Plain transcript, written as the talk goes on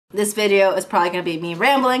This video is probably going to be me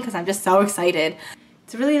rambling because I'm just so excited.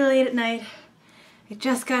 It's really late at night. I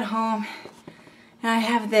just got home and I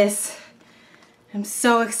have this. I'm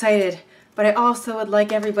so excited, but I also would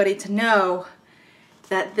like everybody to know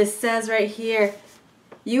that this says right here,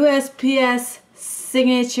 USPS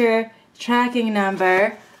signature tracking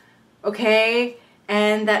number, okay?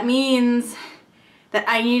 And that means that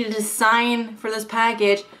I needed to sign for this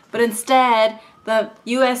package, but instead the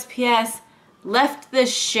USPS left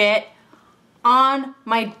this shit on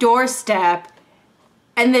my doorstep,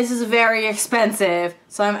 and this is very expensive,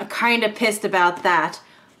 so I'm kind of pissed about that.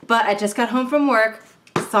 But I just got home from work,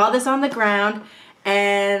 saw this on the ground,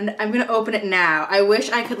 and I'm gonna open it now. I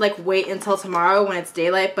wish I could like wait until tomorrow when it's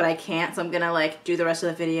daylight, but I can't, so I'm gonna like do the rest of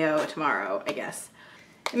the video tomorrow, I guess.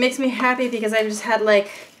 It makes me happy because I just had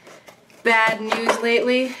like bad news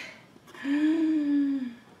lately.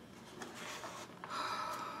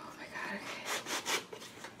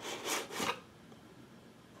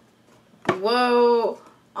 Whoa.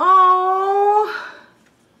 Oh.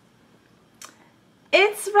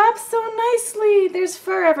 It's wrapped so nicely. There's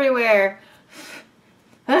fur everywhere.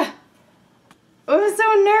 Oh, I'm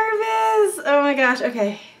so nervous. Oh my gosh.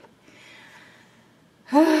 Okay.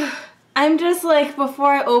 I'm just like,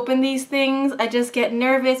 before I open these things, I just get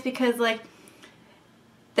nervous because like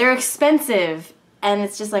they're expensive and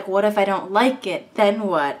it's just like, what if I don't like it? Then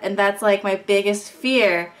what? And that's like my biggest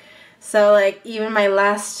fear. So like even my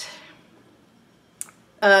last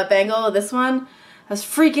bangle, this one, I was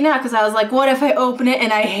freaking out because I was like, what if I open it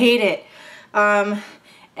and I hate it?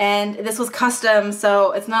 And this was custom,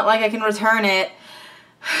 so it's not like I can return it.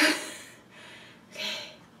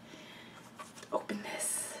 Okay. Open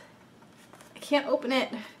this. I can't open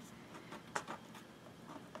it.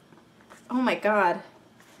 Oh my god.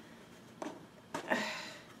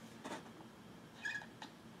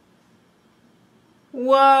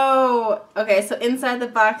 Whoa! Okay, so inside the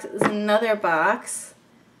box is another box.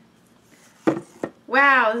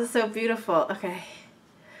 Wow, this is so beautiful. Okay.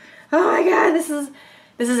 Oh my god, this is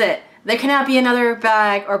it. There cannot be another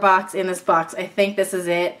bag or box in this box. I think this is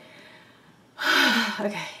it.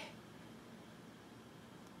 Okay.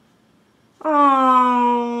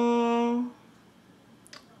 Oh.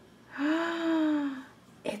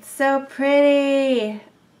 It's so pretty.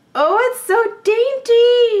 Oh, it's so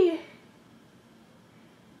dainty.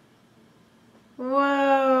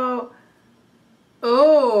 Whoa.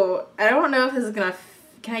 Oh, I don't know if this is gonna,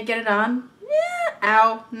 can I get it on? Yeah,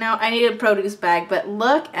 ow, no, I need a produce bag, but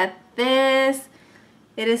look at this.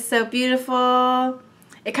 It is so beautiful.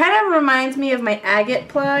 It kind of reminds me of my agate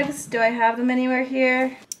plugs. Do I have them anywhere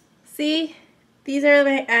here? See, these are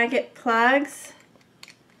my agate plugs.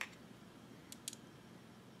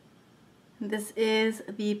 This is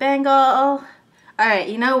the bangle. Alright,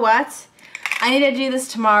 you know what? I need to do this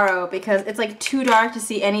tomorrow because it's like too dark to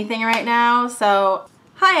see anything right now. So,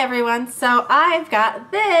 hi everyone. So I've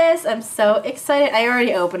got this. I'm so excited. I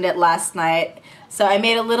already opened it last night. So I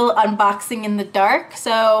made a little unboxing in the dark.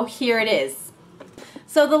 So here it is.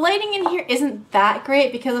 So the lighting in here isn't that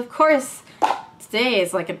great because of course today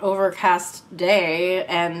is like an overcast day.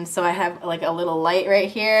 And so I have like a little light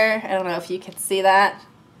right here. I don't know if you can see that.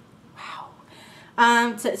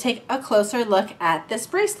 Wow. To take a closer look at this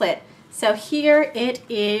bracelet. So here it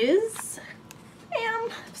is,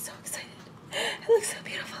 and I'm so excited. It looks so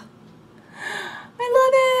beautiful.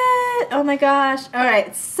 I love it. Oh my gosh. All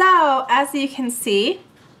right, so as you can see,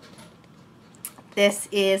 this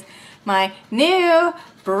is my new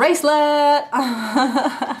bracelet.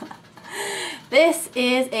 This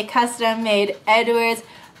is a custom made Edwards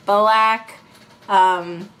black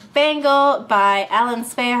bangle by Alan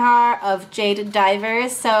Spahar of Jade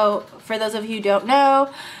Divers. So for those of you who don't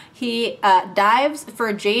know, he dives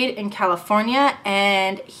for Jade in California,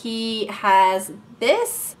 and he has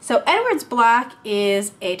this. So Edwards Black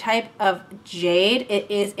is a type of jade.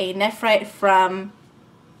 It is a nephrite from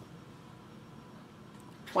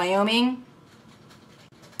Wyoming,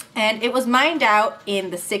 and it was mined out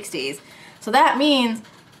in the 60s. So that means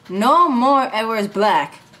no more Edwards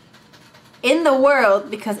Black in the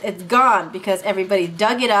world because it's gone, because everybody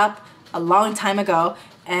dug it up a long time ago.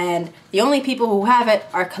 And the only people who have it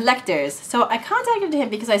are collectors. So I contacted him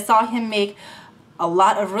because I saw him make a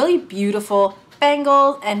lot of really beautiful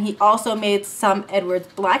bangles, and he also made some Edwards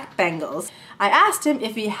Black bangles. I asked him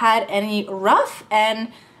if he had any rough,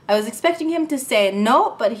 and I was expecting him to say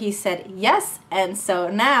no, but he said yes, and so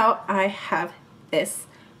now I have this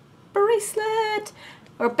bracelet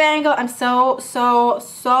or bangle. I'm so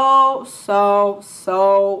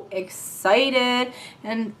excited,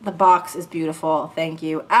 and the box is beautiful. Thank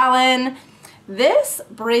you, Alan. This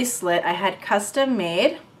bracelet I had custom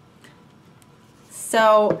made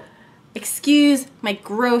So excuse my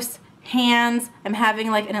gross hands. I'm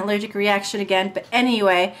having like an allergic reaction again. But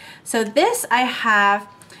anyway, so this I have,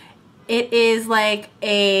 it is like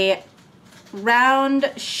a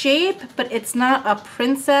round shape, but it's not a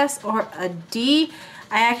princess or a D.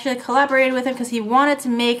 I actually collaborated with him because he wanted to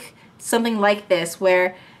make something like this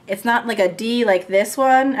where it's not like a D like this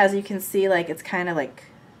one. As you can see, like it's kind of like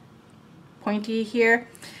pointy here.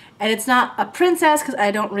 And it's not a princess because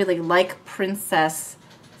I don't really like princess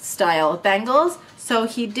style bangles. So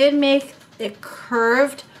he did make it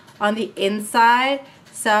curved on the inside.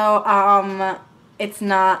 So it's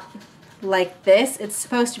not like this. It's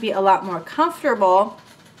supposed to be a lot more comfortable,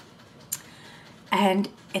 and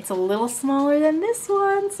it's a little smaller than this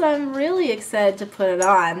one, so I'm really excited to put it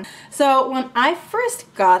on. So when I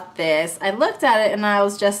first got this, I looked at it and I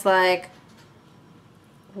was just like,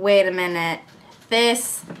 wait a minute,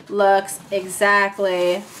 this looks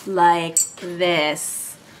exactly like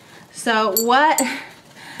this. So what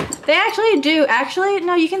they actually do,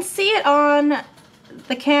 no, you can see it on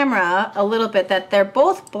the camera a little bit that they're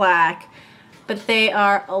both black, but they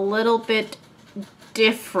are a little bit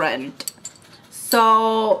different.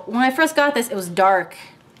 So when I first got this, it was dark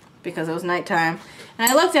because it was nighttime, and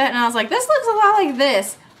I looked at it and I was like, this looks a lot like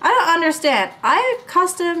this. I don't understand. I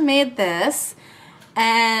custom made this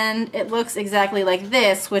and it looks exactly like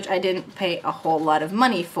this, which I didn't pay a whole lot of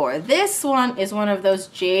money for. This one is one of those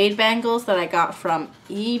Jade bangles that I got from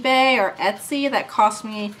eBay or Etsy that cost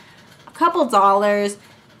me a couple dollars.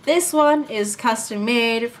 This one is custom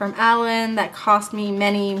made from Alan that cost me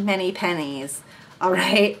many, many pennies. All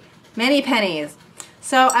right, many pennies.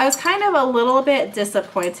 So I was kind of a little bit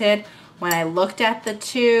disappointed when I looked at the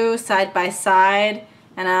two side by side,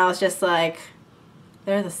 and I was just like,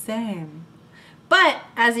 they're the same. But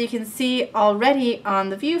as you can see already on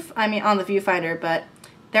the viewfinder, but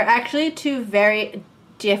they're actually two very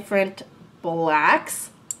different blacks.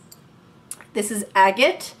 This is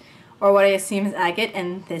agate, or what I assume is agate,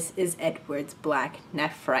 and this is Edward's black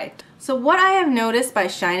nephrite. So what I have noticed by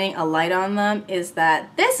shining a light on them is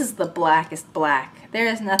that this is the blackest black. There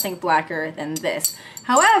is nothing blacker than this.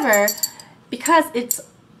 However, because it's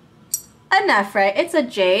a nephrite, it's a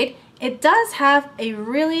jade, it does have a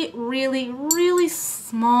really, really, really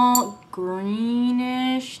small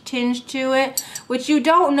greenish tinge to it, which you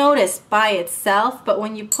don't notice by itself, but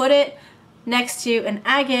when you put it next to an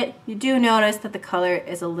agate, you do notice that the color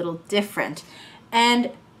is a little different. And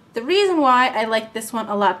the reason why I like this one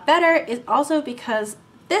a lot better is also because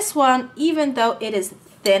this one, even though it is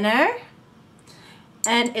thinner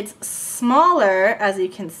and it's smaller, as you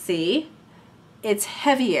can see, it's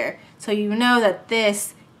heavier. So you know that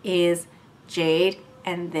this is jade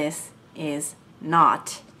and this is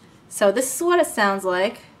not. So this is what it sounds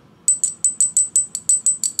like.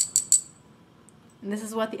 And this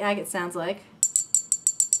is what the agate sounds like.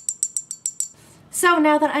 So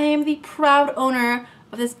now that I am the proud owner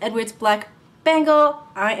of this Edward's black bangle,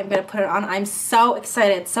 I am going to put it on. I'm so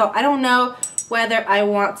excited. So I don't know whether I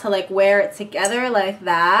want to like wear it together like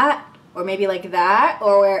that, or maybe like that,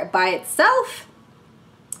 or wear it by itself.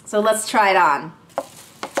 So let's try it on.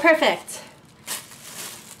 Perfect.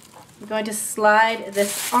 I'm going to slide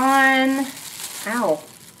this on. Ow.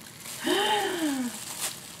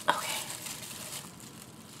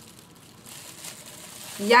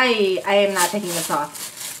 Yay, I am not taking this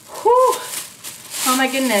off. Whew. Oh my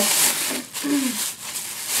goodness.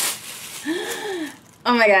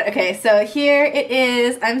 Oh my god, okay, so here it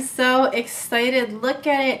is. I'm so excited. Look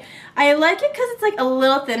at it. I like it because it's like a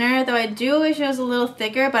little thinner, though I do wish it was a little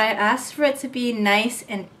thicker, but I asked for it to be nice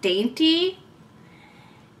and dainty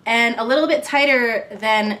and a little bit tighter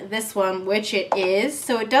than this one, which it is.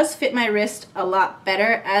 So it does fit my wrist a lot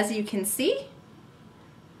better, as you can see.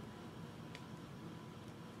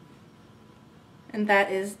 And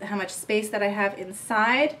that is how much space that I have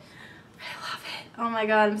inside. I love it. Oh my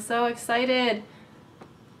god, I'm so excited.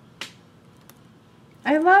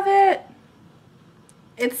 I love it.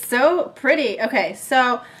 It's so pretty. Okay,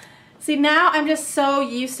 so see, now I'm just so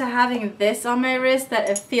used to having this on my wrist that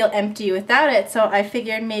I feel empty without it. So I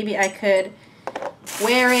figured maybe I could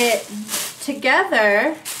wear it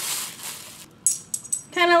together,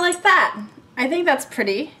 kind of like that. I think that's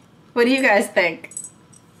pretty. What do you guys think?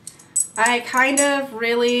 I kind of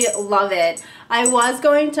really love it. I was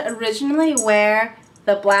going to originally wear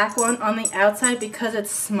the black one on the outside because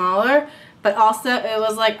it's smaller, but also it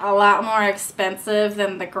was like a lot more expensive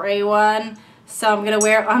than the gray one. So I'm gonna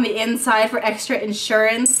wear it on the inside for extra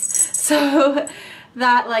insurance, so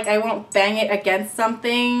that like I won't bang it against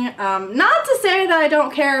something. Not to say that I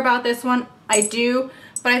don't care about this one, I do,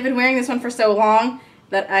 but I've been wearing this one for so long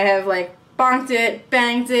that I have like bonked it,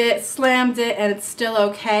 banged it, slammed it, and it's still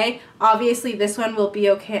okay. Obviously this one will be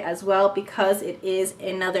okay as well because it is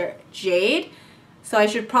another Jade. So I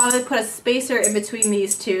should probably put a spacer in between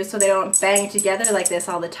these two so they don't bang together like this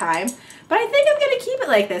all the time. But I think I'm going to keep it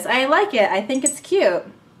like this. I like it. I think it's cute.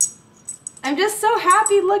 I'm just so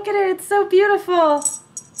happy. Look at it. It's so beautiful.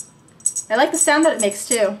 I like the sound that it makes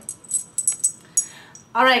too.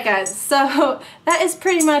 Alright guys, so that is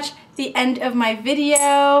pretty much the end of my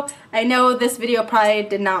video. I know this video probably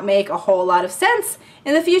did not make a whole lot of sense.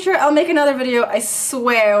 In the future I'll make another video, I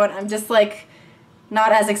swear, when I'm just like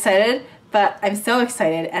not as excited. But I'm so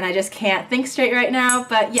excited and I just can't think straight right now.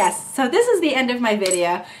 But yes, so this is the end of my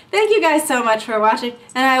video. Thank you guys so much for watching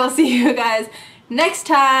and I will see you guys next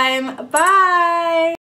time. Bye!